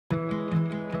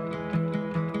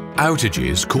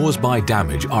Outages caused by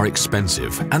damage are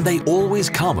expensive and they always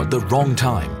come at the wrong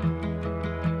time.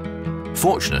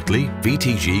 Fortunately,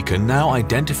 VTG can now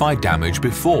identify damage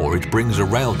before it brings a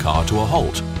railcar to a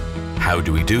halt. How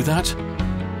do we do that?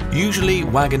 Usually,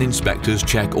 wagon inspectors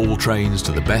check all trains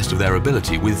to the best of their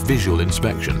ability with visual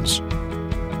inspections.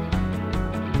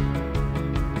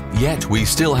 Yet we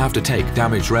still have to take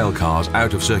damaged railcars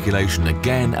out of circulation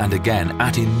again and again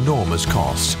at enormous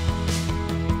costs.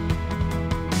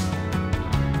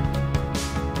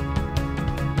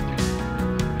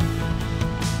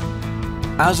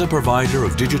 As a provider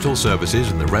of digital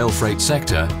services in the rail freight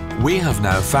sector, we have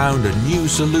now found a new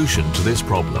solution to this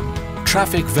problem.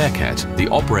 Trafikverket, the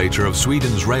operator of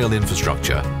Sweden's rail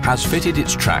infrastructure, has fitted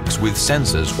its tracks with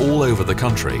sensors all over the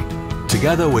country.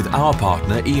 Together with our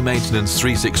partner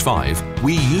eMaintenance365,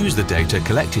 we use the data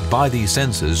collected by these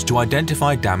sensors to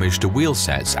identify damage to wheel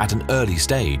sets at an early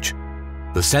stage.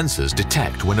 The sensors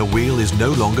detect when a wheel is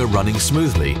no longer running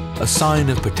smoothly, a sign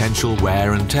of potential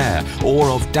wear and tear, or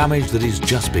of damage that is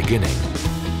just beginning.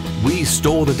 We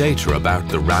store the data about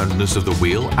the roundness of the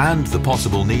wheel and the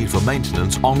possible need for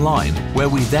maintenance online, where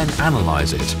we then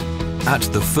analyze it. At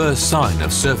the first sign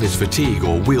of surface fatigue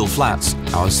or wheel flats,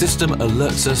 our system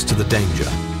alerts us to the danger.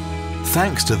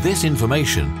 Thanks to this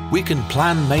information, we can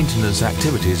plan maintenance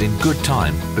activities in good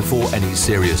time before any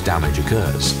serious damage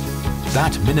occurs.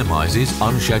 That minimizes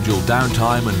unscheduled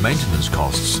downtime and maintenance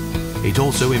costs. It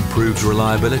also improves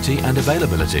reliability and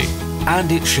availability.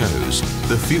 And it shows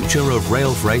the future of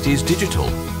rail freight is digital.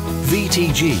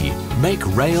 VTG, make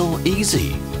rail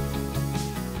easy.